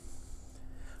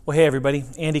Well, hey everybody,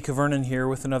 Andy Cavernan here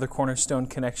with another Cornerstone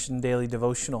Connection Daily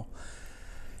Devotional.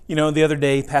 You know, the other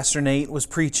day, Pastor Nate was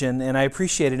preaching, and I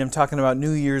appreciated him talking about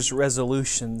New Year's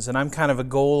resolutions. And I'm kind of a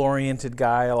goal-oriented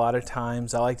guy a lot of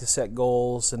times. I like to set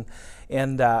goals,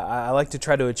 and I like to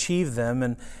try to achieve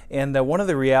them. And one of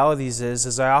the realities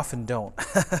is I often don't.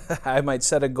 I might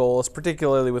set a goal,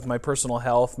 particularly with my personal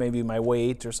health, maybe my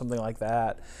weight or something like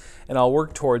that, and I'll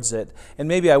work towards it. And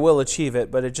maybe I will achieve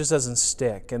it, but it just doesn't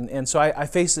stick. And so I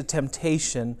face the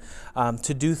temptation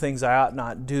to do things I ought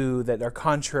not do that are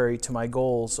contrary to my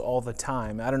goals all the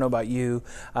time. I don't know about you.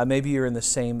 Maybe you're in the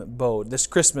same boat. This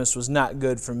Christmas was not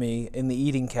good for me in the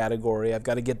eating category. I've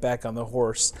got to get back on the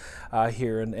horse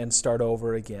here and start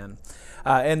over again.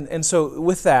 And so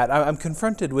with that, I'm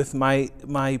confronted with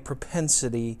my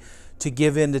propensity to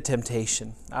give in to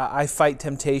temptation. I fight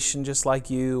temptation just like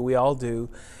you. We all do.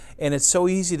 And it's so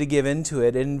easy to give into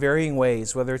it in varying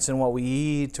ways, whether it's in what we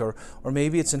eat or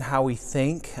maybe it's in how we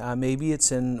think, maybe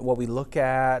it's in what we look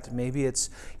at, maybe it's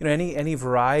any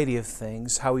variety of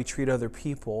things, how we treat other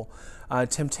people.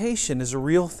 Temptation is a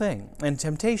real thing, and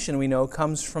temptation, we know,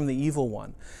 comes from the evil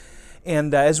one.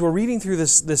 And as we're reading through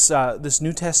this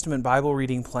New Testament Bible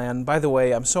reading plan, by the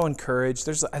way, I'm so encouraged.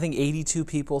 There's, I think, 82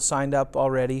 people signed up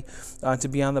already to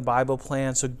be on the Bible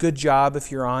plan, so good job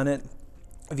if you're on it.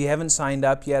 If you haven't signed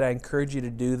up yet, I encourage you to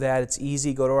do that. It's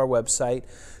easy. Go to our website,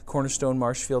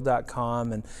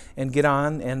 cornerstonemarshfield.com, and get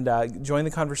on and join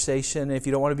the conversation. If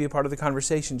you don't want to be a part of the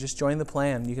conversation, just join the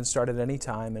plan. You can start at any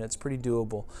time, and it's pretty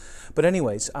doable. But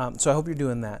anyways, so I hope you're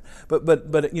doing that. But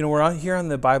we're out here on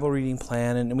the Bible reading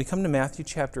plan, and we come to Matthew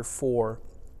chapter 4.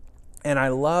 And I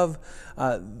love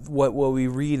what we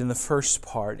read in the first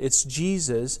part. It's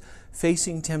Jesus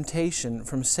facing temptation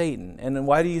from Satan. And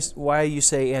why you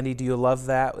say, Andy, do you love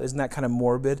that? Isn't that kind of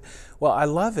morbid? Well, I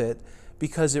love it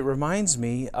because it reminds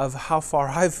me of how far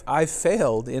I've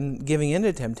failed in giving in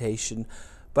to temptation,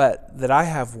 but that I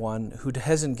have one who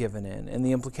hasn't given in, and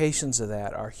the implications of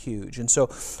that are huge. And so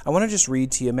I want to just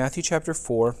read to you Matthew chapter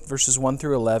 4, verses 1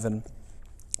 through 11.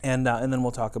 And then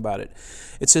we'll talk about it.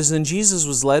 It says, Then Jesus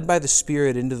was led by the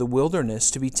Spirit into the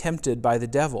wilderness to be tempted by the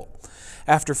devil.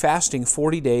 After fasting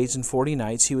 40 days and 40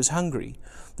 nights, he was hungry.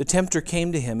 The tempter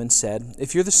came to him and said,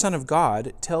 If you're the Son of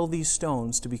God, tell these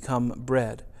stones to become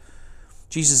bread.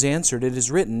 Jesus answered, It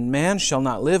is written, Man shall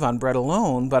not live on bread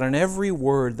alone, but on every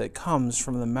word that comes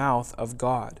from the mouth of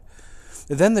God.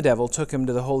 Then the devil took him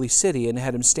to the holy city and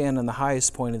had him stand on the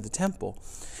highest point of the temple.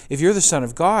 If you're the Son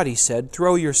of God, he said,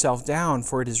 throw yourself down,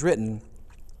 for it is written,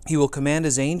 He will command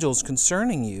His angels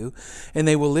concerning you, and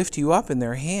they will lift you up in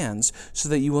their hands, so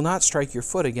that you will not strike your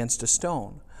foot against a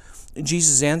stone.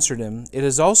 Jesus answered him, It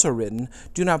is also written,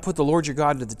 Do not put the Lord your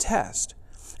God to the test.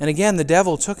 And again the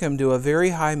devil took him to a very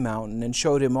high mountain and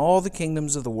showed him all the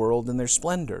kingdoms of the world and their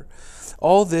splendor.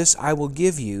 All this I will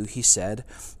give you, he said,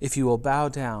 if you will bow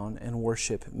down and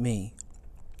worship me.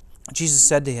 Jesus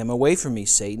said to him, Away from me,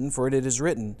 Satan, for it is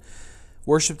written,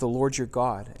 Worship the Lord your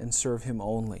God and serve Him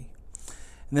only.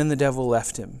 And then the devil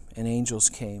left him, and angels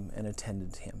came and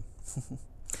attended him.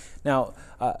 Now,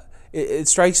 it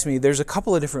strikes me there's a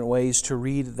couple of different ways to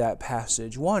read that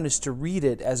passage. One is to read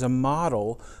it as a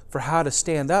model for how to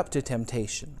stand up to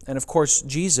temptation. And of course,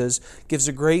 Jesus gives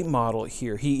a great model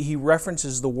here. He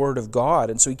references the Word of God,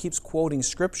 and so he keeps quoting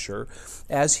Scripture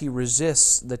as he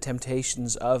resists the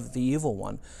temptations of the evil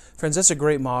one. Friends, that's a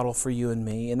great model for you and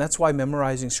me, and that's why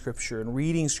memorizing Scripture and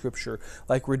reading Scripture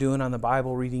like we're doing on the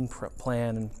Bible reading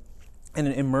plan and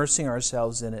immersing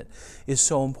ourselves in it is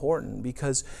so important,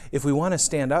 because if we want to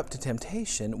stand up to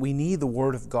temptation, we need the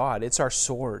Word of God. It's our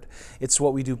sword. It's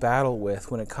what we do battle with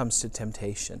when it comes to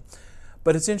temptation.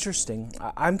 But it's interesting.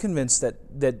 I'm convinced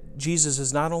that Jesus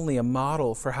is not only a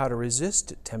model for how to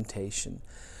resist temptation,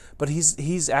 but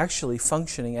he's actually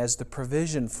functioning as the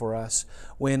provision for us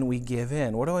when we give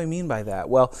in. What do I mean by that?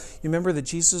 Well, you remember that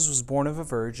Jesus was born of a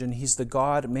virgin. He's the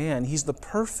God-man. He's the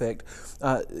perfect,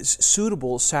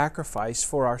 suitable sacrifice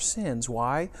for our sins.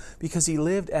 Why? Because he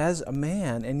lived as a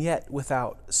man and yet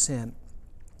without sin.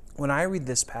 When I read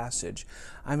this passage,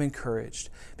 I'm encouraged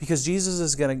because Jesus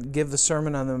is going to give the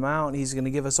Sermon on the Mount. He's going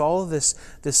to give us all of this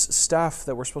stuff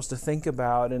that we're supposed to think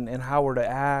about and how we're to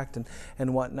act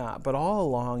and whatnot. But all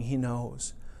along, he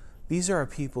knows these are a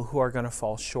people who are going to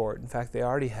fall short. In fact, they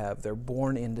already have. They're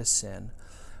born into sin.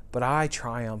 But I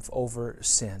triumph over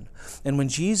sin. And when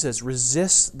Jesus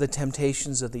resists the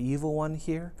temptations of the evil one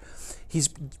here, he's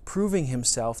proving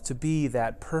himself to be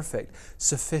that perfect,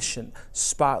 sufficient,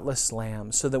 spotless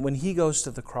lamb, so that when he goes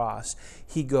to the cross,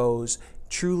 he goes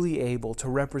truly able to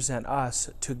represent us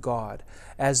to God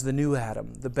as the new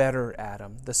Adam, the better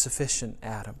Adam, the sufficient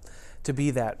Adam. to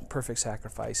be that perfect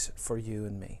sacrifice for you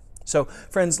and me. So,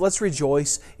 friends, let's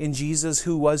rejoice in Jesus,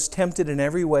 who was tempted in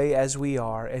every way as we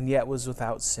are, and yet was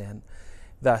without sin.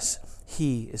 Thus,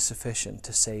 He is sufficient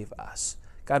to save us.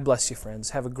 God bless you, friends.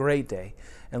 Have a great day,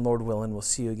 and Lord willing, we'll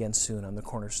see you again soon on the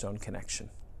Cornerstone Connection.